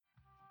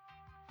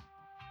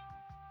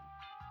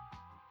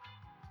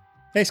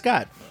Hey,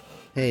 Scott.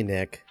 Hey,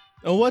 Nick.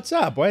 Oh, what's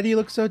up? Why do you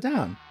look so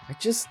down?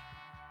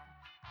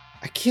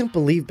 I can't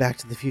believe Back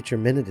to the Future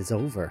Minute is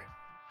over.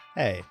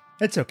 Hey,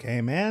 it's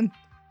okay, man.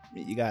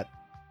 You got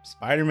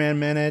Spider-Man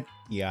Minute.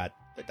 You got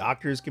the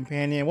Doctor's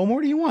Companion. What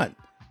more do you want?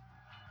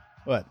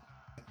 What?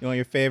 You want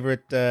your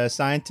favorite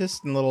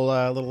scientist and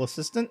little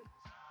assistant?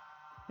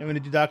 You want me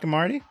to do Doc and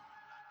Marty?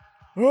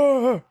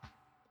 Ah!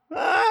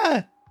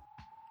 Ah!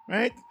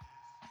 Right?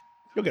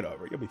 You'll get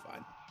over it. You'll be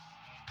fine.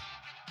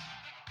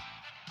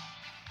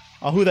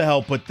 Oh, who the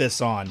hell put this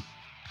on?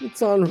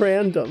 It's on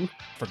random.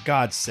 For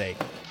God's sake.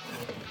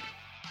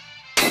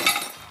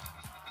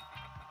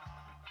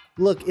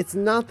 Look, it's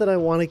not that I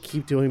want to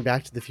keep doing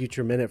Back to the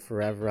Future Minute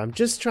forever. I'm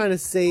just trying to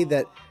say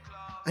that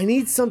I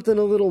need something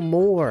a little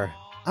more.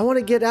 I want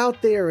to get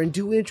out there and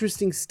do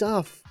interesting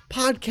stuff,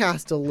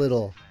 podcast a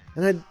little.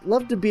 And I'd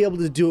love to be able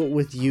to do it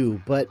with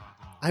you, but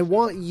I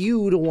want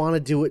you to want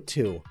to do it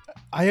too.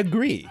 I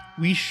agree.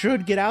 We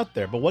should get out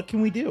there, but what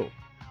can we do?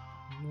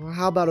 Well,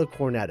 how about a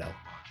cornetto?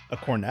 A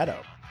cornetto?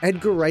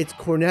 Edgar Wright's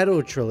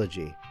Cornetto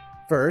trilogy.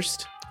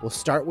 First, we'll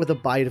start with a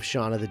bite of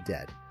Shaun of the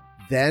Dead.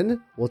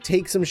 Then, we'll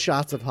take some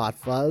shots of Hot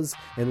Fuzz,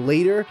 and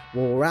later,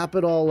 we'll wrap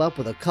it all up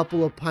with a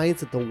couple of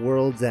pints at the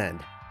world's end.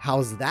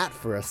 How's that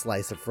for a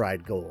slice of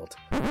fried gold?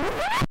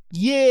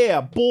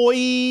 Yeah,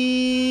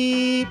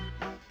 boy!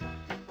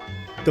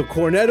 The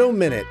Cornetto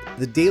Minute,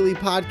 the daily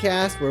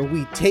podcast where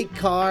we take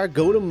car,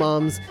 go to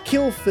Mum's,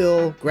 kill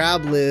Phil,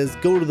 grab Liz,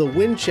 go to the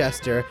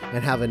Winchester,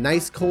 and have a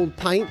nice cold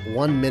pint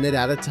 1 minute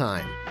at a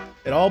time.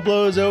 It all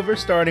blows over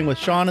starting with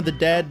Shaun of the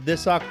Dead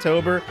this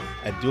October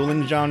at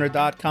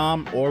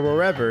duelinggenre.com or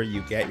wherever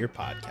you get your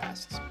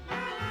podcasts.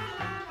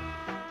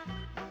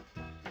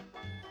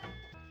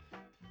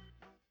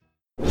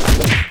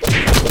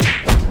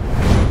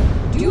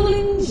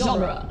 Dueling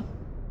Genre.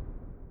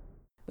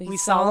 We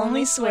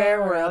solemnly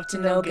swear we're up to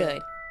no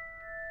good.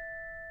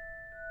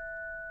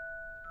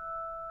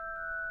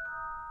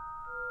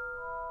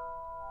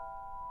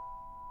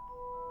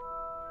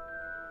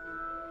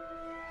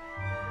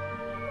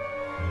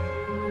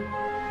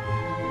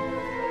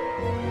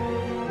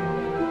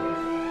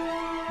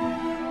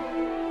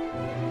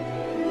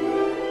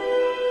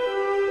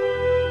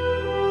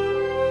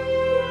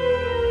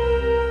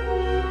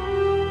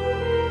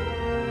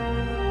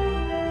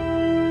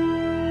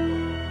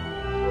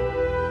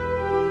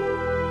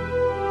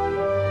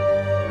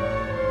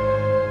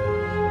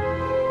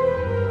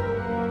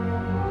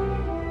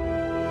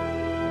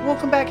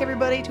 Welcome back,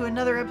 everybody, to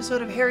another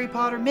episode of Harry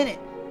Potter Minute,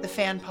 the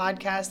fan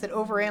podcast that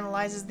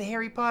overanalyzes the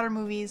Harry Potter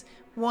movies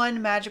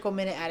one magical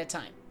minute at a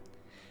time.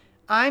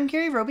 I'm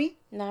Gary Roby.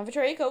 And I'm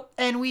Victoria Cope.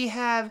 And we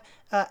have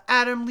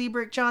Adam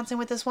Liebrick Johnson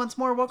with us once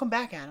more. Welcome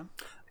back, Adam.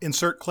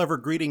 Insert clever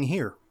greeting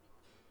here.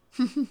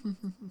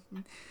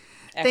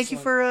 Thank you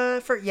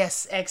for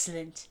yes,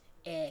 excellent.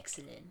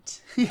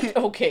 Excellent.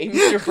 Okay,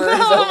 Mr.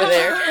 Burns over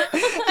there.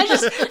 I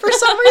just, for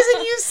some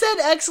reason, you said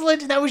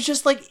excellent, and that was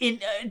just like,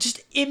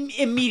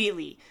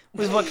 immediately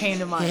was what came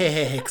to mind.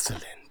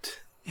 Excellent.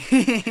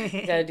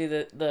 You gotta do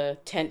the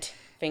tent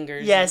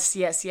fingers. Yes.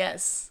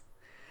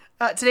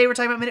 Today we're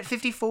talking about minute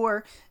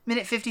 54.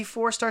 Minute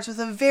 54 starts with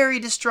a very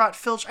distraught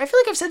Filch. I feel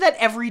like I've said that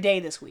every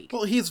day this week.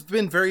 Well, he's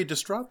been very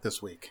distraught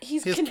this week.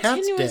 He's his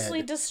continuously cat's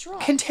dead.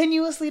 distraught.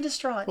 Continuously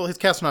distraught. Well, his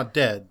cat's not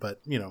dead,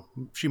 but, you know,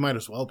 she might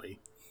as well be.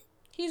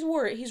 He's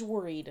worried. He's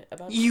worried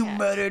about You cat.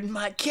 murdered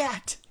my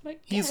cat. My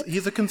cat.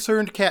 He's a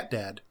concerned cat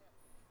dad.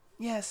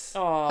 Yes.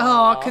 Aww.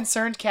 Oh,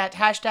 concerned cat.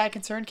 Hashtag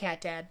concerned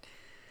cat dad.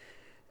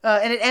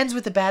 And it ends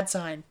with a bad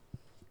sign.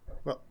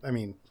 Well, I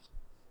mean,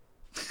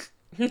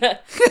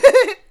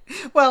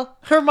 Well,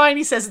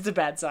 Hermione says it's a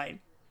bad sign.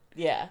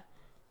 Yeah.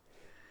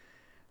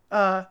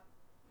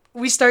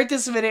 We start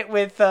this minute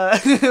with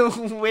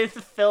with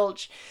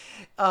Filch,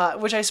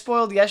 which I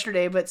spoiled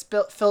yesterday, but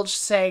Filch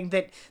saying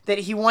that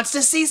he wants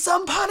to see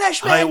some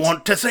punishment. I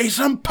want to see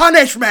some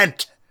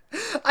punishment!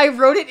 I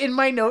wrote it in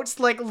my notes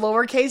like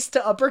lowercase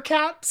to upper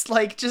caps,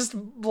 like just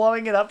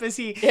blowing it up as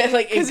he. Yeah,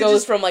 like it 'cause goes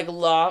just- from like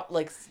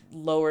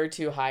lower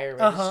to higher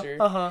register.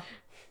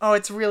 Oh,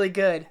 it's really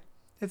good.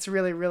 It's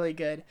really, really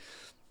good.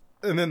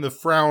 And then the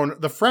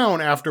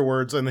frown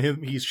afterwards, and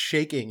he's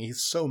shaking.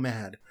 He's so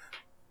mad.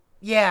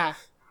 Yeah.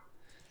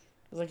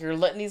 It's like you're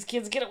letting these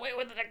kids get away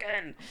with it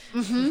again.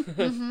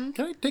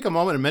 Can I take a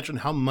moment and mention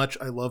how much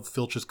I love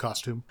Filch's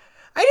costume?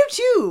 I do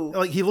too.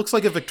 Like, he looks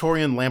like a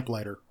Victorian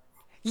lamplighter.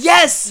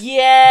 Yes.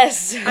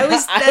 Yes, I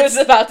was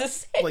about to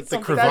say Like the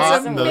something.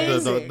 cravat and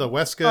amazing. the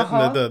waistcoat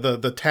and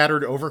the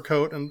tattered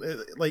overcoat, and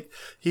like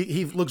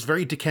he looks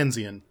very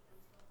Dickensian.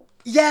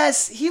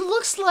 Yes, he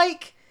looks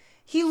like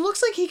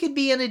he could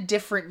be in a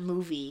different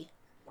movie.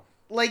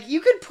 Like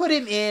you could put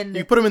him in.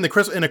 You put him in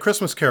a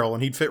Christmas Carol,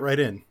 and he'd fit right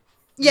in.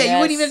 Yeah, you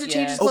Yes, wouldn't even have to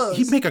change his yes. clothes. Oh,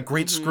 he'd make a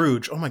great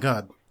Scrooge. Oh my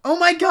God. Oh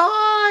my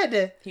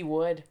god, He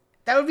would.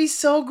 that would be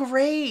so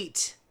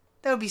great.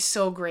 That would be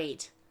so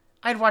great.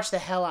 I'd watch the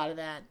hell out of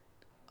that.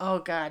 Oh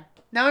god.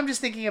 Now I'm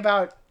just thinking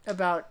about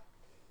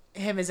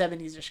him as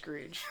Ebenezer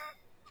Scrooge.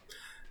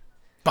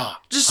 Bah,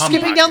 Just humbug.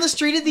 skipping down the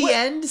street at the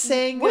end,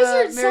 saying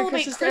Wizards Merry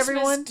celebrate Christmas Christmas. to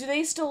everyone. Do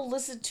they still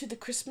listen to the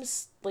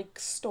Christmas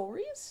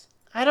stories?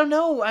 I don't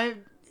know.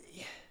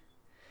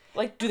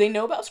 Do they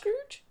know about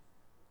Scrooge?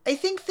 I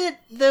think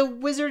that the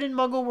wizard and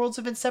muggle worlds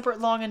have been separate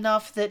long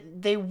enough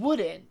that they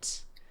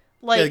wouldn't.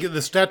 Yeah,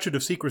 the statute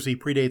of secrecy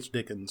predates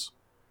Dickens.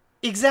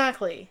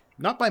 Exactly.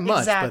 Not by much,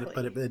 Exactly.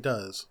 but it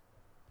does.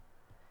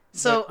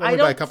 So Only I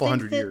don't by a couple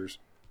think hundred that, years.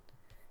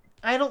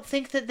 I don't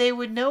think that they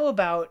would know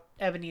about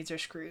Ebenezer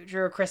Scrooge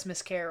or A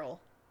Christmas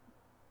Carol.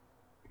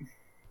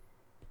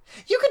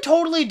 You could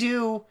totally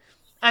do...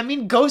 I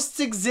mean, ghosts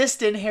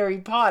exist in Harry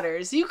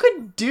Potter, so you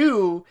could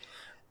do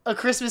a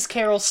Christmas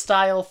Carol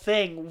style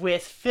thing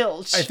with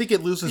Filch. I think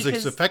it loses its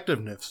because-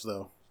 effectiveness,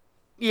 though.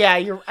 Yeah,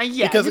 because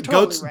Because you're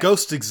totally right.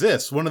 ghosts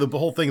exist. One of the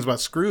whole things about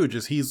Scrooge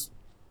is he's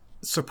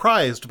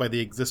surprised by the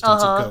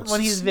existence of ghosts.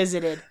 when he's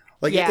visited.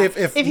 Like, Yeah.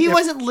 if he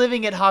wasn't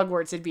living at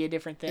Hogwarts, it'd be a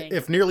different thing.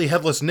 If nearly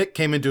headless Nick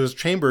came into his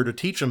chamber to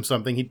teach him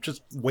something, he'd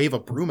just wave a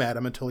broom at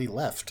him until he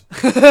left.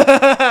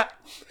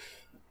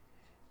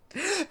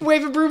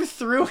 Wave a broom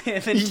through him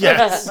until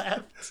Yes. he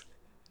left.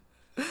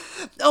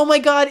 Oh my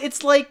god,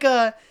 it's like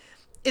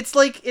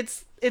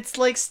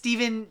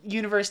Steven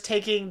Universe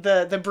taking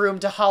the broom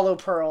to Hollow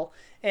Pearl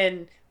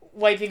and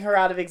wiping her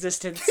out of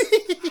existence.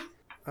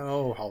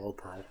 Oh, Hollow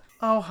Pearl.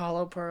 Oh,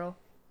 Hollow Pearl.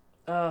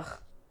 Ugh.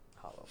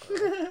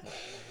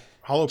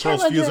 Hollow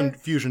Pearl's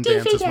fusion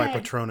dance is my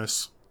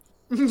Patronus.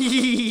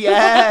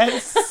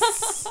 Yes.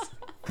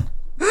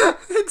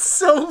 It's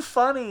so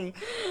funny.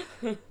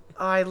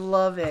 I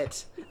love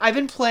it. I've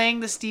been playing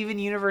the Steven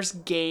Universe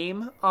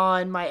game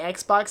on my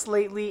Xbox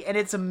lately, and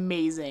it's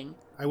amazing.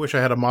 I wish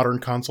I had a modern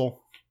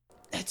console.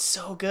 It's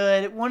so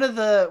good. One of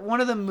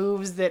the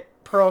moves that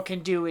Pearl can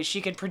do is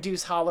she can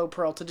produce Hollow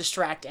Pearl to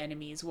distract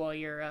enemies while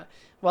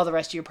the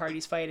rest of your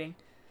party's fighting.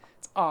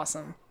 It's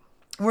awesome.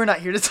 We're not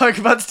here to talk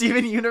about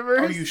Steven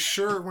Universe. Are you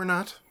sure we're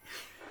not?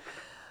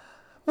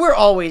 We're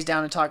always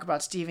down to talk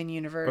about Steven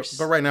Universe.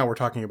 But right now we're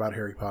talking about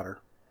Harry Potter.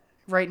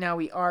 Right now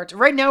we are.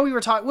 Right now we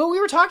were talking. Well, we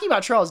were talking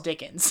about Charles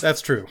Dickens.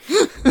 That's true.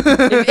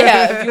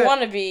 If you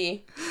want to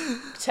be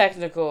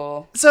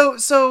technical. So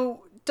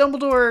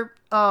Dumbledore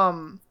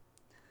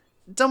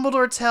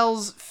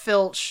tells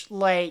Filch,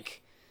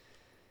 like,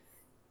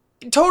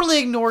 totally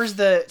ignores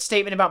the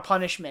statement about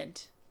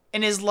punishment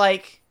and is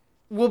like,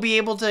 we'll be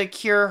able to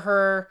cure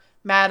her.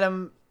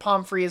 Madame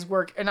Pomfrey is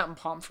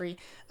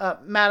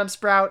Madame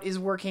Sprout is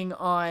working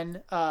on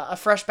a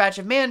fresh batch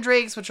of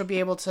mandrakes, which will be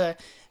able to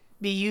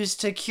be used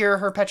to cure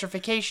her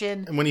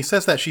petrification. And when he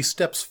says that, she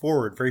steps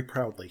forward very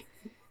proudly.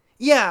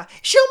 Yeah,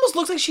 she almost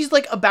looks like she's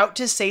like about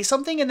to say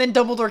something, and then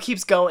Dumbledore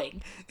keeps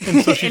going.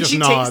 And so she just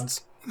nods.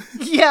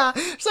 Yeah,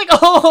 she's like,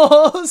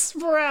 "Oh,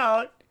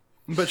 Sprout."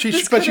 But This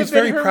she's could have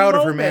very been her proud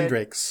of her moment.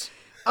 mandrakes.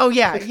 Oh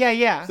yeah.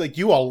 It's like,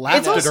 you all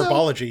laughed It's at also-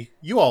 Herbology.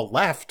 You all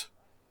laughed.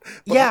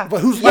 But, Yeah,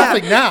 But who's yeah.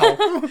 laughing now?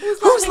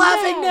 Who's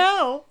laughing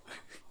now?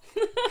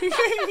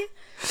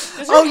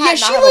 Does her Oh hat yeah, not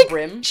she have like a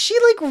brim? she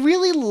like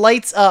really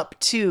lights up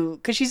too,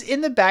 because she's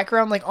in the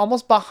background, like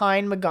almost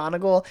behind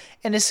McGonagall,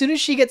 and as soon as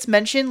she gets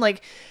mentioned,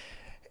 like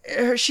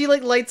she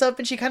like lights up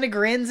and she kind of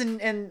grins,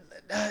 and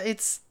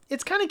it's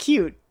kind of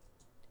cute.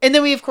 And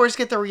then we of course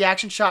get the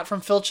reaction shot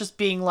from Filch just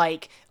being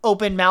like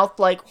open mouthed,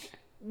 like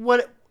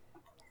what?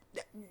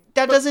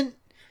 That doesn't.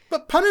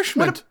 But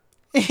punishment.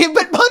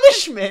 But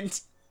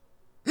punishment.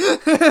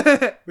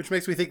 Which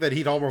makes me think that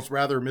he'd almost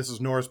rather Mrs.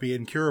 Norris be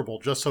incurable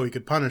just so he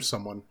could punish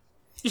someone.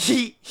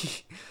 He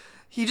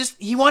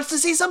wants to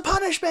see some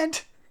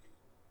punishment.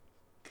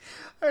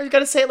 I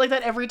gotta say it like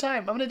that every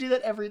time. I'm gonna do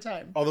that every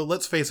time. Although,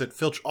 let's face it,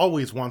 Filch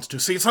always wants to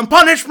see some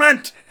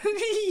punishment!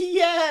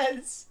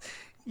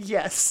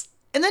 Yes.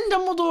 And then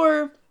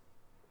Dumbledore,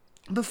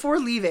 before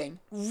leaving,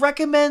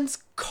 recommends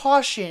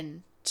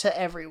caution to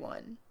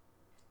everyone.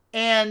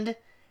 And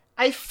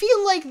I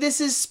feel like this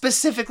is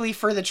specifically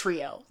for the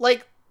trio.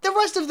 Like, the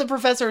rest of the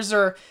professors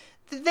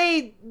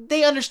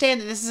they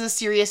understand that this is a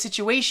serious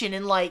situation,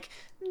 and like,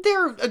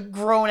 they're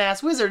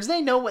grown-ass wizards.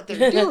 They know what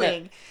they're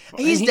doing.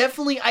 He's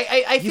definitely, I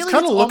feel He's like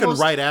kind it's of looking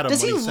almost, right at him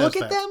does when he he look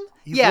says at that. them?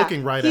 He's Yeah,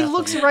 looking right he at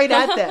looks them. right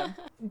at them.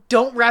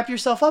 Don't wrap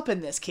yourself up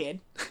in this, kid.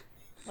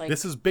 Like,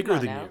 This is bigger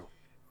come than on now. you.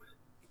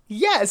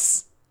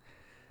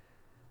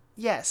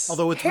 Yes.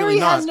 Although it's Harry really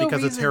not, has no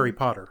because it's reason- Harry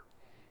Potter.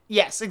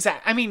 Yes,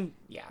 exactly. I mean,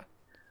 yeah.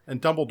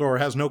 And Dumbledore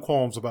has no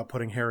qualms about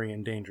putting Harry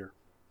in danger.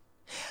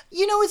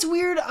 You know, it's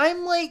weird.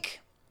 I'm like,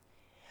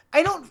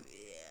 I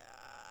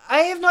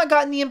have not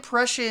gotten the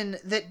impression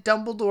that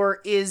Dumbledore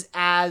is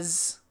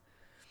as,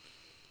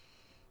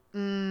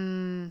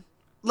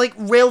 like,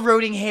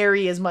 railroading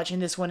Harry as much in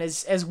this one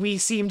as we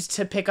seemed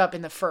to pick up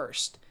in the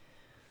first.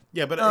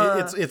 Yeah, but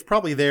it's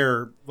probably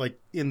there, like,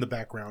 in the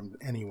background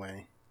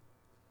anyway.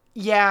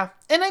 Yeah,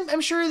 and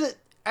I'm sure that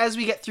as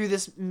we get through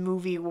this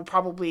movie, we'll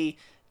probably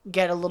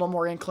get a little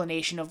more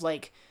inclination of,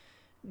 like,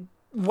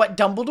 what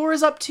Dumbledore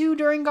is up to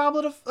during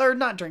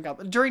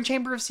during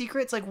Chamber of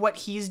Secrets, like what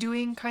he's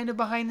doing kind of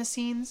behind the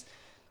scenes.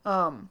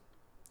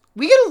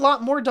 We get a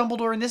lot more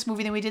Dumbledore in this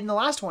movie than we did in the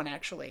last one,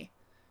 actually.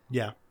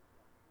 Yeah.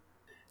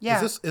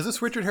 Yeah. Is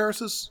this Richard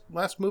Harris's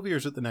last movie, or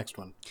is it the next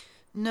one?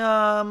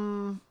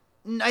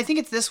 I think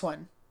it's this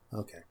one.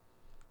 Okay.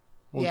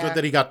 Well, Yeah. good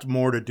that he got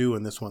more to do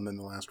in this one than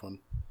the last one.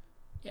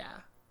 Yeah.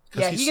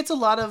 'Cause Yeah, he he's- gets a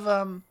lot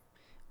of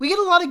we get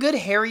a lot of good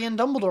Harry and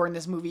Dumbledore in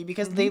this movie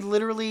because they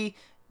literally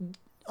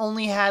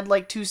only had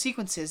like 2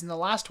 sequences in the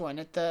last one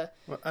at the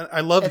Well, I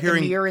love at the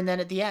hearing. mirror and then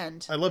at the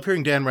end. I love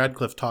hearing Dan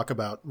Radcliffe talk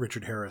about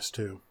Richard Harris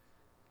too.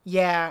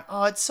 Yeah.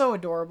 Oh, it's so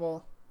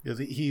adorable. Because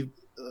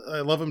I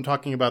love him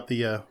talking about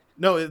the.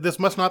 No, this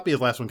must not be his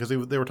last one because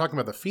they were talking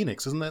about the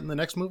Phoenix. Isn't that in the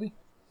next movie?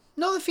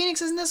 No, the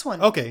Phoenix is in this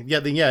one. Okay, yeah,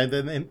 and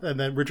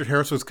then Richard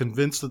Harris was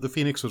convinced that the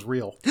Phoenix was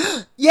real.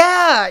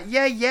 Yeah.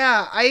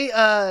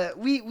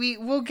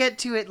 We'll get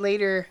to it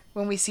later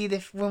when we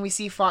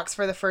see Fox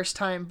for the first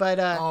time. But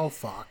Oh,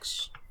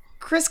 Fox.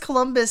 Chris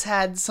Columbus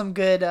had some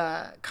good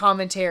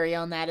commentary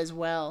on that as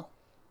well.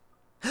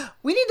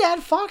 We need to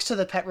add Fox to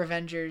the Pet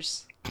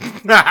Revengers.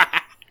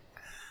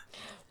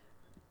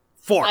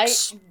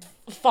 Fox.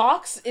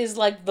 Fox is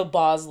like the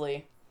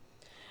Bosley.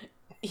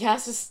 He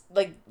has to,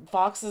 like,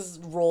 Fox's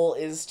role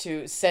is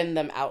to send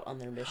them out on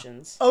their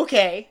missions.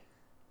 Okay.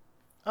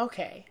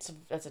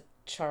 That's a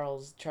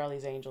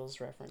Charlie's Angels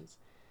reference.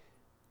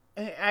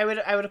 I would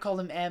have called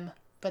him M,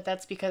 but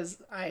that's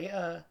because I'm a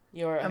Bond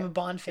You're a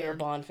fan.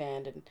 Bond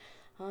fan, and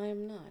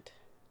I'm not.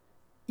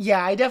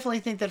 Yeah, I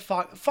definitely think that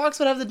Fox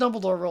would have the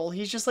Dumbledore role.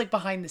 He's just like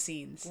behind the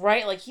scenes.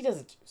 Right? Like, he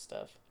doesn't do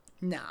stuff.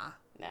 Nah.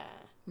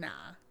 Nah.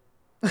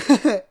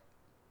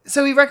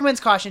 So he recommends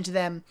caution to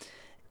them,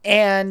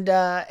 and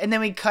then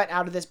we cut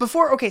out of this.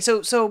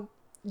 So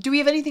do we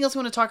have anything else we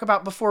want to talk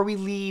about before we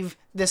leave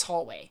this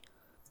hallway?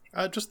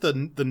 Just the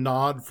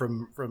nod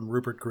from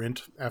Rupert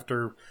Grint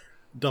after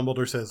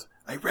Dumbledore says,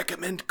 "I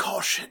recommend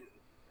caution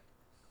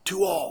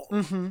to all,"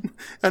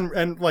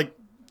 and like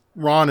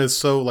Ron is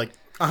so like,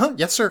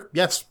 yes sir,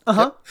 yes,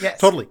 yep, Yes.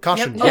 totally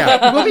caution, Yep. yeah.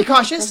 Okay, we'll be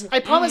cautious. I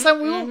promise that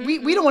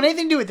we don't want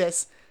anything to do with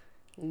this.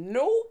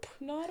 Nope,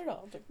 not at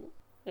all.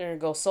 They're gonna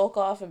go sulk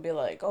off and be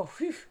like, oh,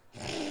 phew.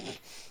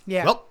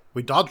 Yeah. Well,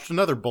 we dodged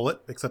another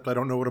bullet, except I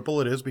don't know what a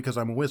bullet is because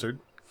I'm a wizard.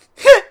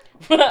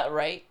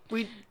 Right?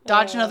 We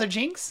dodged another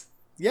jinx.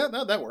 Yeah,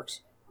 that works.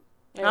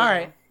 There All we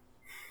right.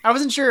 I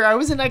wasn't sure.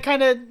 I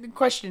kind of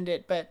questioned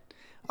it, but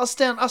I'll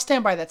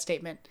stand by that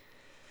statement.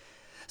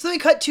 So then we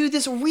cut to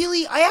this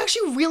I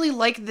actually really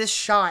like this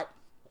shot.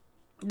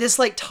 This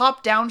like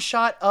top down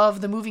shot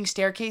of the moving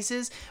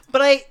staircases,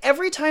 but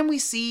every time we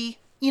see,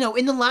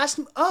 in the last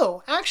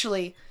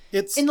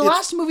It's in the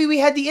last movie we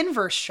had the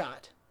inverse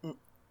shot.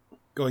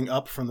 going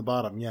up from the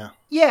bottom. Yeah.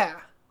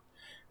 Yeah.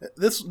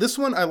 This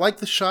one I like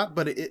the shot,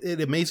 but it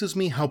amazes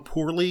me how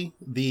poorly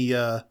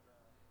the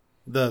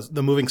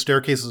moving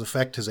staircases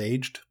effect has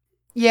aged.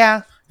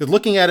 Yeah. Because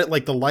looking at it,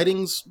 like the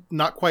lighting's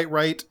not quite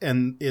right,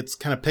 and it's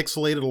kind of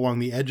pixelated along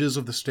the edges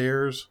of the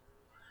stairs.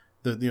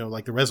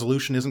 Like the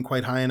resolution isn't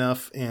quite high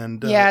enough,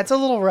 and Yeah, it's a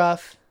little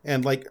rough.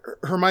 and like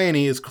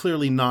Hermione is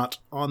clearly not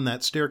on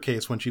that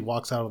staircase when she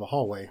walks out of the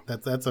hallway.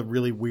 That's a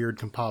really weird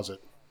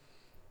composite.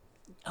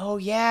 Oh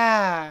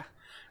yeah.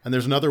 And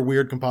there's another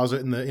weird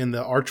composite in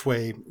the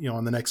archway.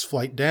 On the next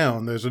flight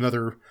down, there's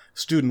another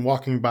student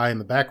walking by in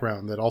the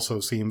background that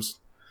also seems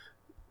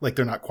like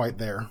they're not quite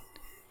there.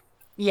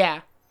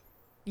 Yeah.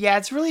 Yeah,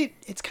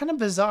 it's kind of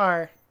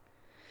bizarre.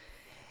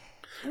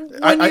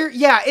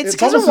 It's It's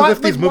because almost as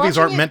if these movies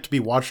aren't meant to be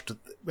watched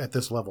at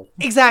this level.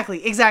 Exactly.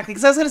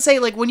 Because I was gonna say,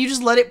 like, when you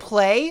just let it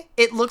play,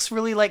 it looks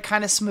really like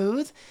kind of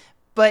smooth.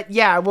 But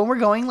yeah, when we're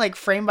going like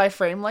frame by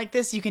frame like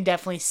this, you can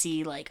definitely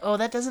see like, oh,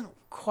 that doesn't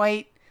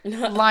quite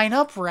line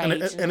up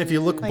right. And if you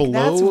look Like,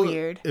 below, that's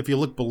weird. if you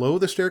look below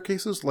the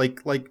staircases,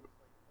 like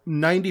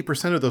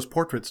 90% of those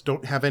portraits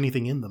don't have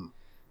anything in them.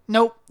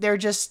 Nope, they're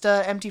just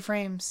empty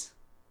frames.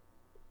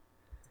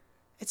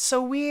 It's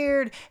so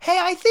weird. Hey,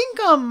 I think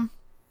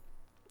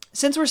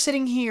since we're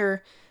sitting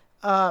here,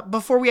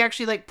 before we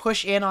actually like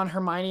push in on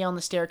Hermione on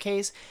the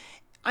staircase,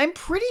 I'm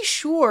pretty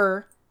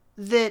sure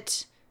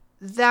that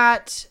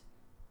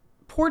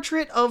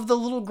portrait of the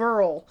little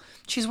girl,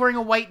 she's wearing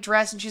a white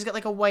dress and she's got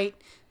like a white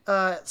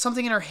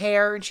something in her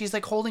hair and she's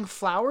like holding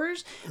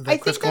flowers. Is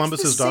that Chris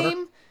Columbus's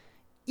daughter?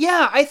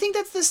 Yeah, I think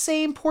that's the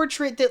same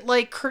portrait that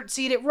like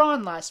curtsied at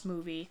Ron last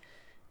movie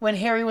when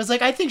Harry was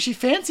like, I think she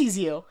fancies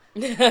you.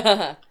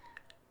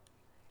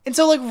 And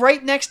so like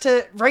right next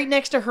to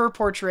her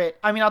portrait,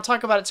 I mean, I'll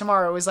talk about it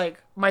tomorrow, is like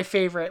one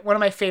of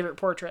my favorite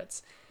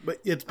portraits. But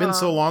it's been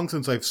so long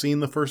since I've seen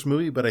the first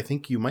movie, but I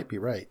think you might be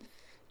right.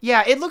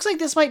 Yeah, it looks like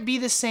this might be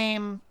the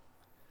same.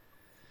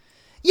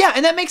 Yeah,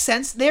 and that makes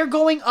sense. They're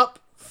going up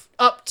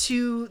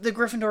to the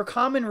Gryffindor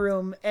common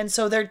room, and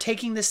so they're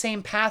taking the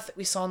same path that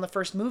we saw in the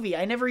first movie.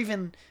 I never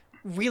even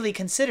really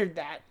considered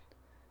that.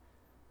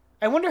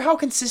 I wonder how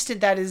consistent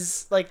that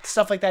is, like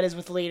stuff like that is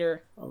with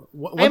later.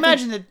 I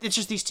imagine that it's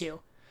just these two.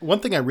 One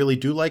thing I really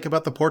do like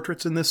about the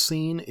portraits in this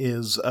scene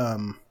is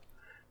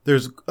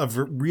there's a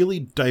really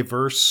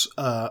diverse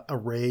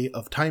array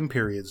of time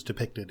periods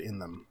depicted in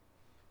them.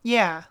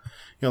 Yeah.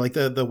 Like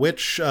the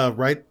witch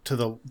right to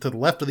the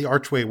left of the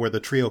archway where the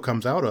trio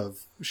comes out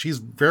of, she's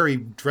very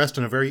dressed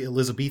in a very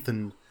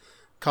Elizabethan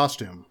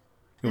costume.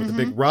 With the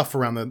big ruff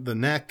around the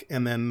neck,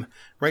 and then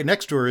right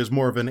next to her is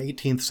more of an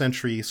 18th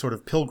century sort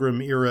of pilgrim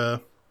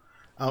era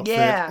outfit,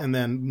 and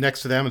then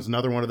next to them is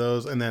another one of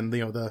those, and then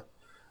the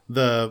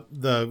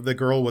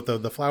girl with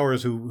the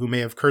flowers who may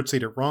have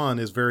curtsied at Ron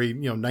is very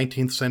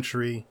 19th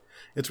century.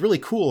 It's really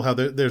cool how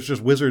there's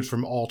just wizards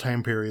from all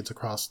time periods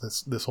across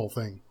this whole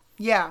thing.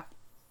 Yeah.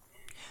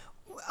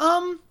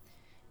 Do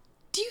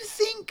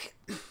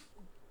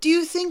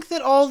you think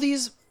that all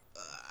these...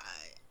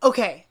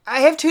 Okay,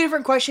 I have two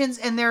different questions,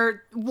 and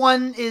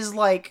one is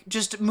like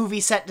just movie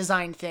set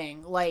design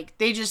thing. Like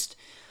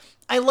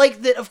I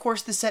like that, of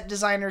course, the set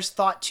designers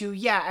thought to,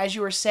 as you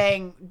were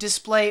saying,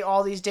 display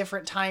all these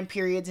different time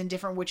periods and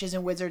different witches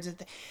and wizards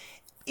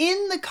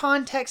in the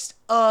context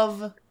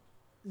of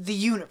the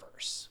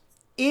universe,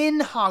 in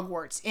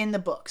Hogwarts, in the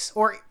books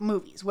or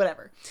movies,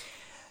 whatever.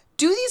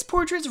 Do these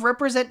portraits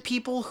represent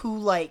people who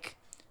like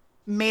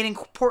made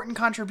important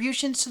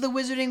contributions to the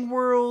wizarding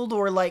world,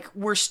 or like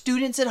were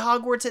students at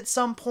Hogwarts at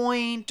some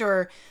point,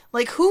 or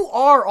like who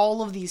are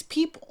all of these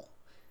people?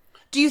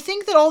 Do you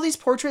think that all these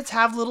portraits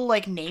have little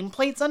like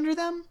nameplates under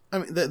them? I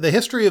mean, the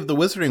history of the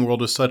wizarding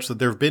world is such that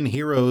there have been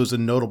heroes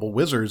and notable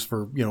wizards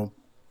for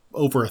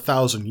over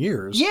 1,000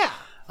 years. Yeah,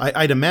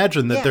 I'd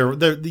imagine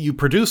that you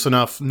produce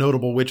enough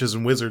notable witches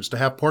and wizards to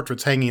have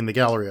portraits hanging in the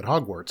gallery at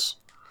Hogwarts.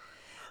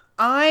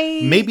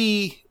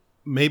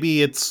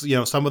 Maybe it's,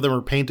 some of them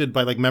are painted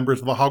by like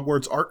members of a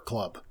Hogwarts art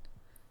club.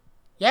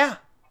 Yeah,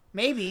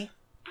 maybe.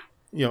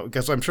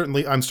 Because I'm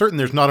certain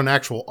there's not an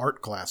actual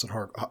art class at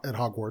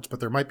Hogwarts, but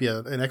there might be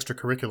an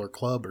extracurricular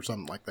club or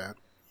something like that.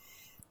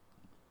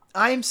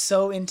 I'm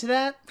so into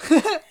that.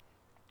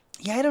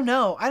 Yeah, I don't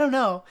know.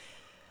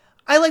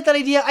 I like that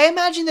idea. I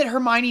imagine that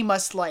Hermione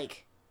must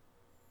like...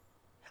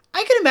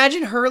 I could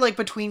imagine her like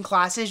between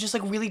classes just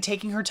like really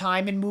taking her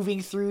time and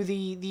moving through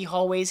the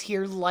hallways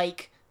here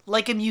like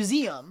a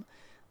museum.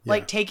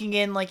 Like taking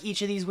in like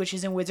each of these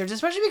witches and wizards,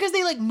 especially because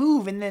they like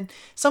move, and then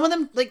some of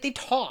them like they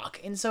talk,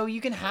 and so you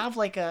can have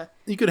like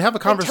you could have a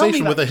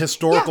conversation with a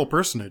historical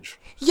personage.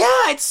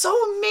 Yeah, it's so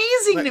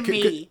amazing to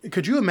me.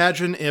 Could you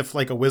imagine if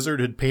like a wizard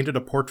had painted a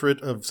portrait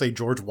of say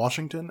George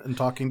Washington and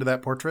talking to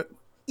that portrait?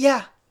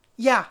 Yeah.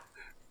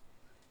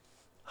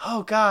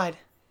 Oh God,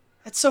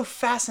 that's so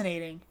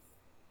fascinating.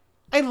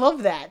 I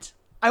love that.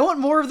 I want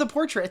more of the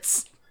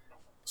portraits.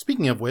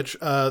 Speaking of which,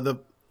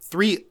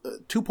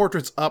 two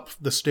portraits up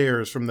the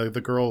stairs from the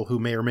girl who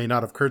may or may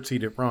not have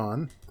curtsied at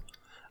Ron,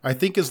 I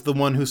think is the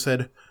one who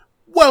said,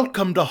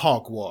 "Welcome to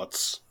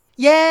Hogwarts."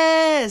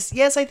 Yes,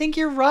 I think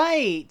you're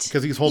right.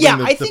 Because he's holding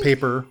the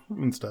paper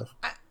and stuff.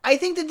 I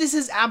think that this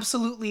is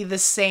absolutely the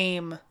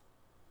same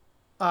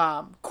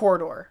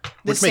corridor.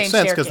 Which makes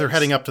sense because they're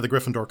heading up to the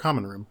Gryffindor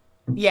common room.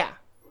 Yeah.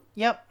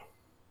 Yep.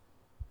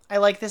 I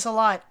like this a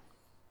lot.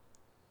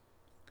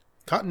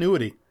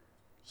 Continuity.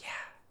 Yeah.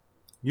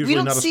 Usually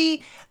we don't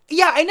see...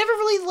 Yeah, I never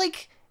really,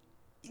 like...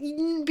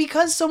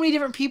 Because so many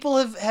different people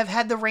have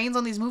had the reins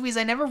on these movies,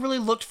 I never really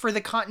looked for the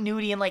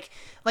continuity and, like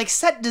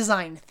set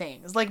design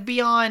things. Like,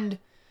 beyond,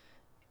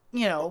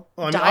 Well,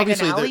 I mean, Diagon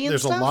obviously, Alley and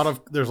there's stuff.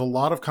 There's a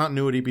lot of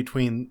continuity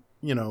between,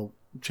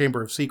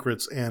 Chamber of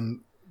Secrets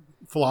and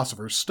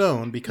Philosopher's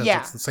Stone because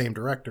it's the same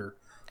director.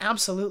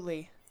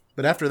 Absolutely.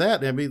 But after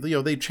that, I mean,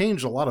 they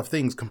changed a lot of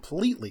things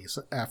completely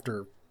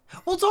after...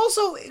 Well, it's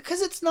also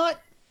because it's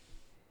not...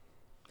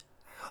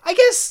 I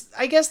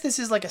guess this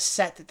is like a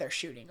set that they're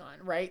shooting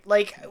on, right?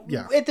 Like,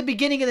 at the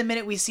beginning of the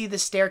minute we see the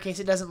staircase,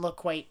 it doesn't look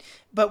quite...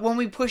 But when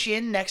we push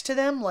in next to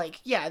them,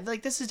 like,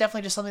 this is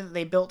definitely just something that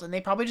they built and they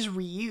probably just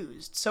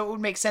reused. So it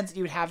would make sense that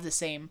you would have the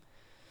same...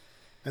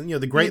 And,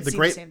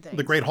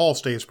 the Great Hall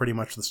stays pretty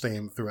much the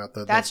same throughout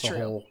the That's the true.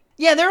 whole...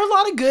 Yeah, there are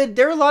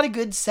a lot of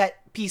good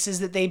set pieces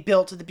that they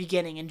built at the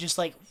beginning and just,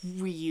 like,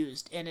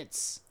 reused, and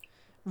it's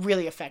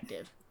really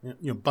effective.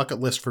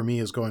 Bucket list for me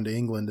is going to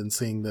England and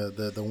seeing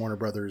the Warner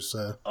Brothers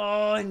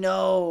oh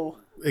no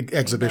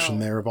exhibition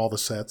there of all the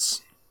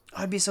sets.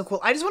 That'd be so cool.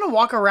 I just want to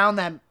walk around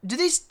that. Do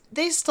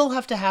they still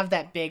have to have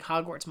that big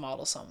Hogwarts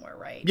model somewhere,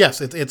 right?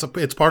 Yes,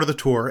 it's part of the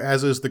tour,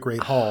 as is the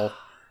Great Hall.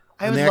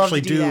 I would love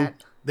to do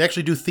that. They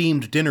actually do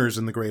themed dinners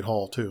in the Great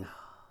Hall too.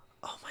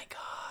 Oh my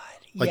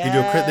god! Like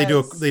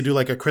yes. they do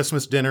like a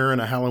Christmas dinner and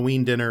a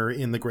Halloween dinner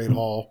in the Great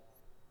Hall.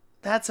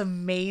 That's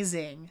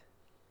amazing.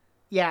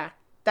 Yeah.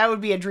 That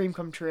would be a dream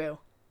come true.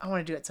 I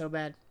want to do it so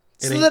bad.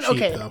 It ain't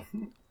cheap, though.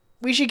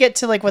 We should get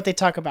to like what they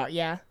talk about.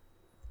 Yeah.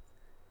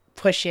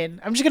 Push in.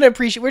 We're just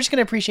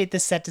gonna appreciate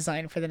this set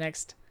design for the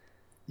next.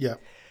 Yeah,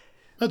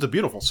 that's a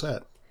beautiful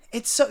set.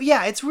 It's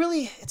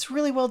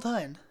really well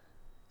done.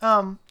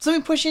 So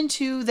we push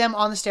into them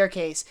on the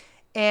staircase,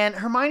 and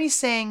Hermione's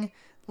saying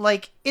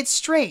like it's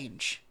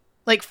strange.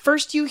 Like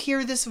first you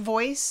hear this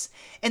voice,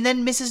 and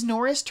then Mrs.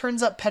 Norris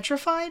turns up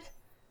petrified,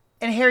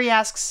 and Harry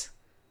asks,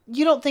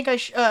 "You don't think I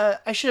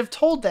should have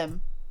told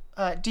them,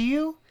 do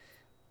you?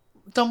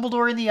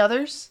 Dumbledore and the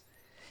others?"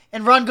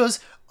 And Ron goes,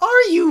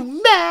 "Are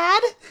you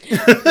mad?"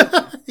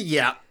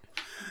 Yeah.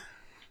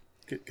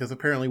 Because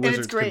apparently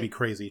wizards can be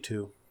crazy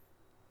too.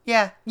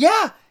 Yeah.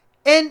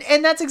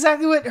 And that's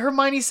exactly what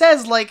Hermione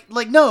says. Like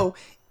no,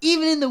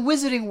 even in the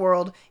wizarding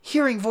world,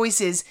 hearing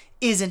voices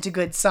isn't a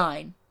good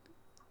sign.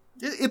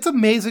 It's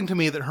amazing to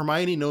me that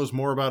Hermione knows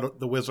more about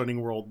the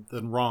wizarding world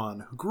than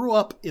Ron, who grew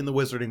up in the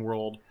wizarding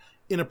world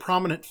in a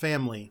prominent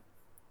family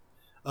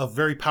of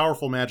very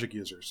powerful magic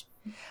users.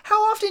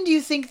 How often do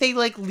you think they,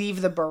 like,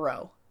 leave the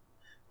burrow?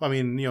 I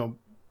mean,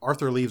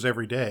 Arthur leaves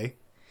every day.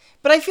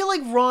 But I feel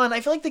like Ron,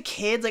 I feel like the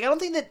kids, like, I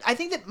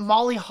think that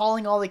Molly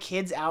hauling all the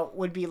kids out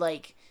would be,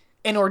 like,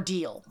 an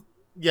ordeal.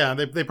 Yeah,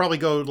 they probably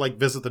go, like,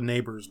 visit the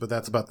neighbors, but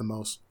that's about the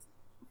most.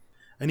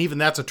 And even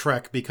that's a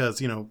trek because,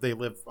 they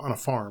live on a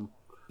farm.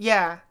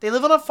 Yeah, they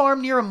live on a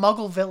farm near a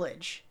Muggle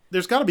village.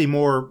 There's got to be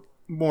more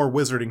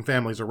wizarding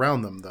families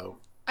around them, though.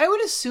 I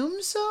would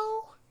assume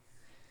so.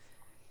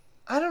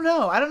 I don't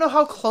know. I don't know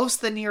how close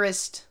the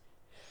nearest...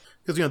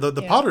 Because,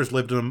 the Potters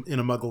lived in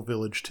a Muggle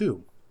village,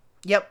 too.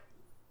 Yep.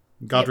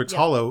 Godric's Yep.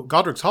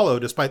 Hollow,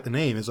 despite the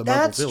name, is a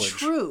Muggle village. That's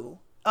true.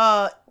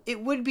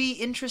 It would be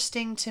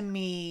interesting to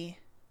me...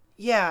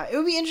 Yeah, it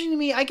would be interesting to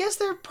me. I guess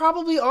there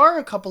probably are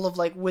a couple of,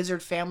 like,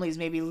 wizard families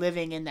maybe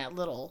living in that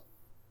little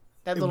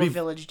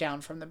village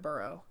down from the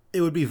burrow.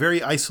 It would be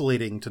very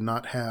isolating to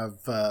not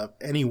have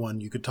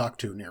anyone you could talk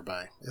to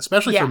nearby.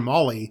 Especially Yeah. for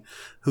Molly,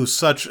 who's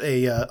such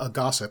a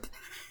gossip.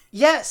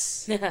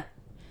 Yes!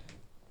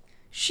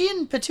 She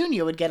and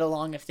Petunia would get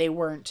along if they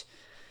weren't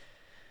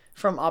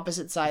from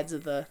opposite sides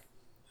of the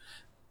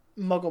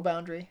Muggle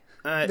boundary.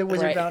 The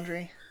wizard Right.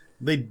 boundary.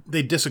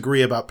 They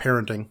disagree about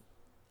parenting.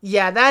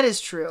 Yeah, that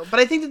is true. But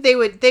I think that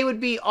they would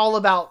be all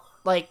about,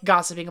 like,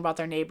 gossiping about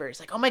their neighbors.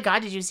 Like, oh my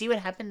god, did you see what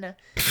happened to...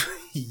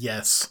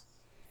 Yes.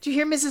 Did you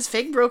hear Mrs.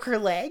 Fig broke her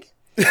leg?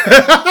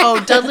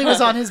 Oh, Dudley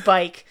was on his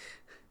bike.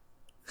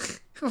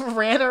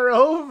 Ran her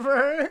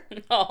over.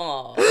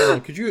 Aw.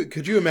 Oh, could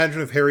you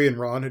imagine if Harry and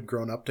Ron had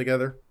grown up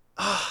together?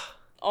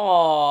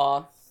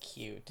 Aw.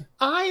 Cute.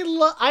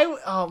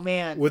 Oh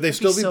man. Would they That'd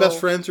still be so- best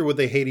friends, or would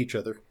they hate each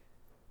other?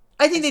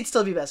 I think they'd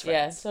still be best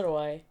Yeah, friends. so do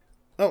I.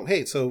 Oh,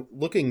 hey, so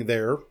looking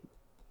there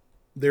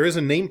is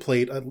a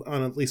nameplate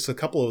on at least a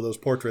couple of those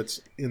portraits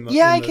in the,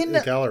 Yeah,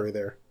 the gallery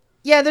there.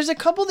 Yeah, there's a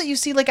couple that you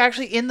see, like,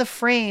 actually in the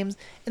frames,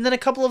 and then a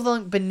couple of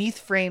them beneath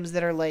frames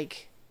that are,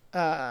 like,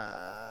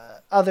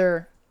 a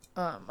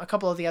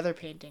couple of the other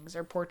paintings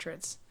or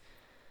portraits.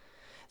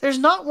 There's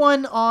not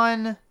one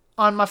on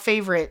my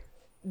favorite,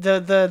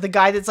 the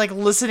guy that's, like,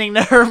 listening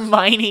to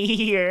Hermione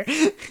here.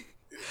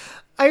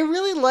 I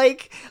really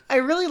like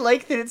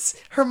that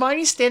it's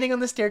Hermione standing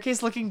on the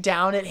staircase looking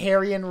down at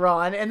Harry and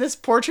Ron, and this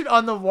portrait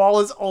on the wall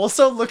is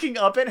also looking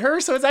up at her,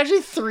 so it's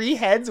actually 3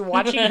 heads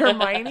watching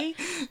Hermione.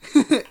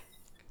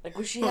 Like,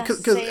 what she has to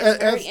Because say is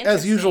very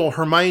as usual,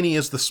 Hermione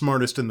is the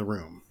smartest in the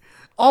room.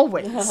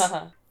 Always.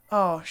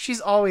 Oh, she's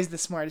always the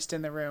smartest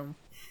in the room.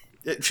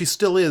 She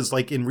still is,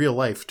 like, in real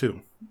life,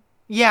 too.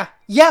 Yeah.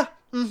 Yeah.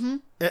 Mm-hmm.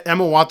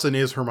 Emma Watson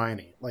is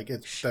Hermione. Like,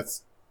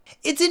 that's...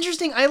 It's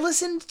interesting. I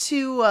listened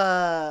to,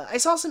 I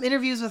saw some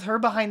interviews with her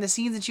behind the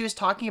scenes, and she was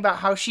talking about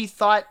how she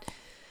thought,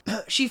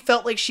 she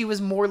felt like she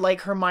was more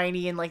like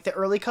Hermione in, like, the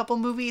early couple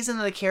movies, and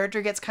then the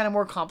character gets kind of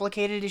more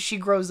complicated as she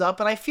grows up,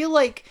 and I feel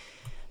like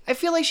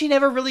she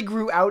never really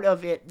grew out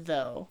of it,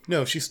 though.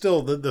 No, she's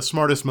still the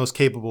smartest, most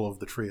capable of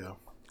the trio.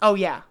 Oh,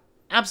 yeah.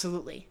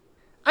 Absolutely.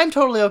 I'm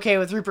totally okay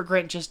with Rupert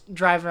Grint just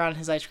driving around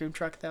his ice cream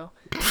truck, though.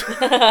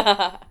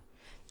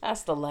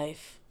 That's the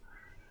life.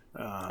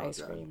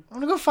 Ice cream.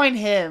 I'm gonna go find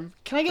him.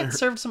 Can I get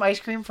served some ice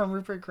cream from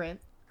Rupert Grint?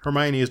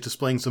 Hermione is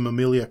displaying some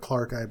Amelia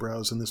Clark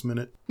eyebrows in this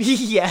minute.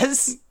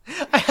 Yes.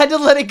 I had to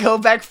let it go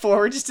back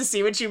forward just to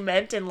see what you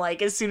meant, and,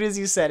 like, as soon as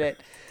you said it.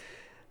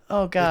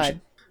 Oh, God.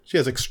 She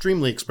has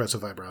extremely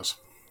expressive eyebrows.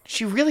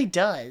 She really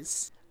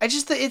does.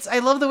 I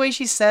love the way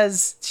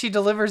she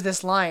delivers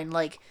this line,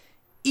 like,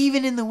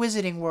 even in the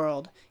wizarding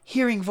world,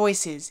 hearing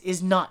voices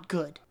is not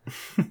good.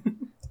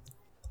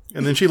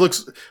 And then she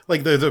looks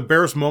like the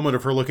barest moment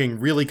of her looking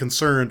really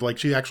concerned, like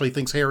she actually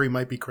thinks Harry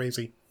might be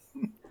crazy.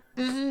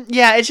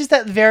 Yeah, it's just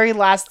that very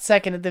last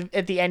second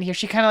at the end here.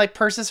 She kind of, like,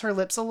 purses her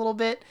lips a little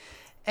bit,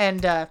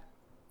 and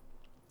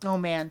oh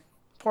man,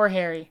 poor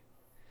Harry.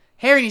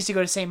 Harry needs to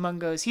go to St.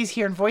 Mungo's. He's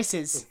hearing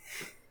voices.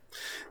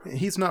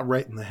 He's not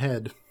right in the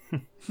head.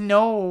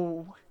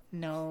 No.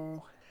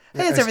 I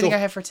think that's everything I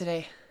have for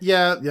today.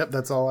 Yeah, yep,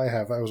 that's all I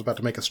have. I was about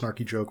to make a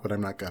snarky joke, but I'm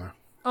not gonna.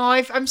 Oh,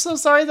 I'm so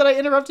sorry that I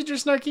interrupted your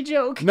snarky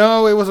joke.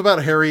 No, it was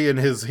about Harry and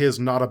his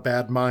not a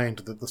bad mind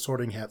that the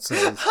Sorting Hat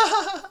says.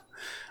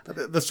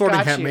 The Sorting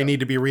Got Hat you. may need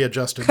to be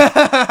readjusted.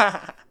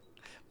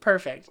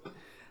 Perfect.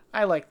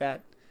 I like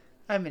that.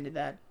 I'm into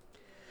that.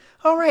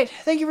 All right.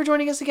 Thank you for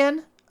joining us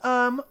again.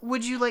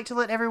 Would you like to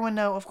let everyone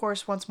know, of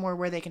course, once more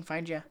where they can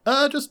find you?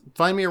 Just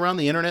find me around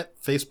the internet,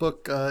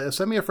 Facebook.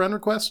 Send me a friend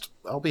request.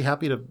 I'll be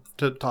happy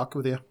to talk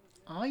with you.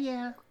 Oh,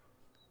 yeah.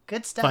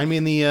 Good stuff. Find me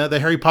in the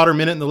Harry Potter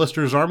Minute in the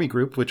Listeners Army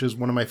group, which is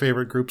one of my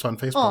favorite groups on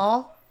Facebook.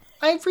 Aw.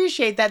 I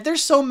appreciate that.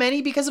 There's so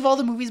many because of all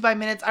the movies by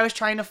minutes. I was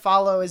trying to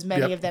follow as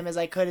many Yep. of them as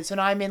I could. And so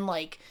now I'm in,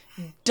 like,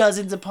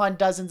 dozens upon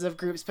dozens of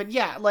groups. But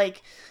yeah,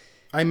 like,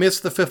 I miss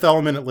the Fifth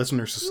Element at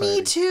Listener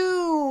Society.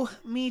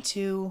 me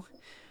too.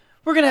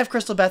 we're gonna have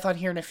Crystal Beth on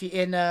here I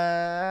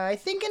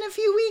think in a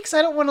few weeks.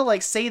 I don't want to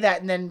like say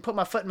that and then put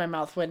my foot in my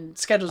mouth when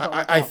schedules don't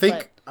work I out,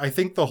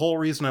 think the whole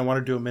reason I want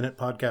to do a minute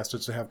podcast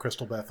is to have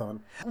Crystal Beth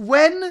on.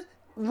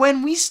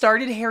 When we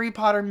started Harry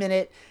Potter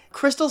Minute,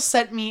 Crystal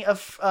sent me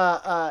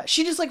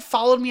she just like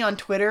followed me on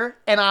Twitter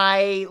and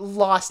I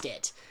lost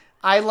it.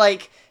 I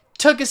like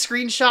took a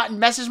screenshot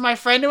and messaged my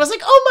friend and was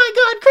like, "Oh my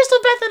god, Crystal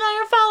Beth and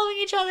I are following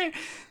each other."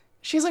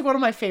 She's like one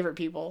of my favorite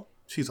people.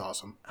 She's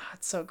awesome.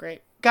 It's so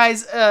great.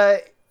 Guys,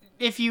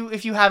 if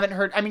you haven't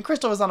heard, I mean,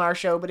 Crystal was on our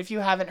show, but if you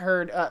haven't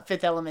heard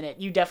Fifth Element,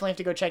 you definitely have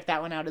to go check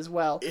that one out as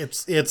well.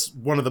 It's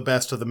one of the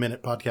best of the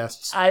minute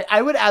podcasts.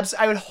 I would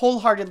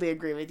wholeheartedly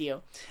agree with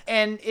you.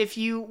 And if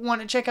you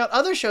want to check out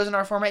other shows in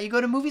our format, you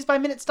go to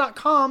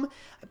moviesbyminutes.com.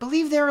 I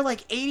believe there are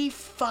like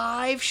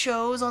 85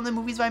 shows on the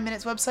Movies by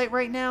Minutes website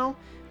right now.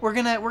 We're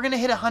gonna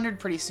hit 100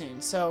 pretty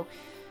soon, so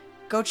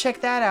go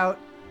check that out.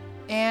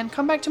 And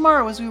come back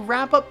tomorrow as we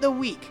wrap up the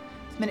week.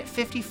 It's minute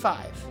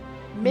 55.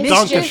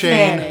 Mischief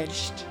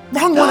managed.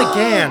 Wrong one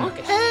again.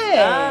 Hey!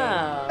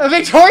 Oh.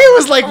 Victoria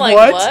was like, I'm like,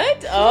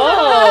 what?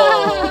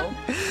 Oh.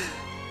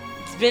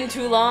 It's been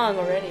too long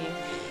already.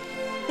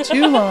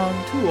 Too long.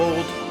 Too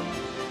old.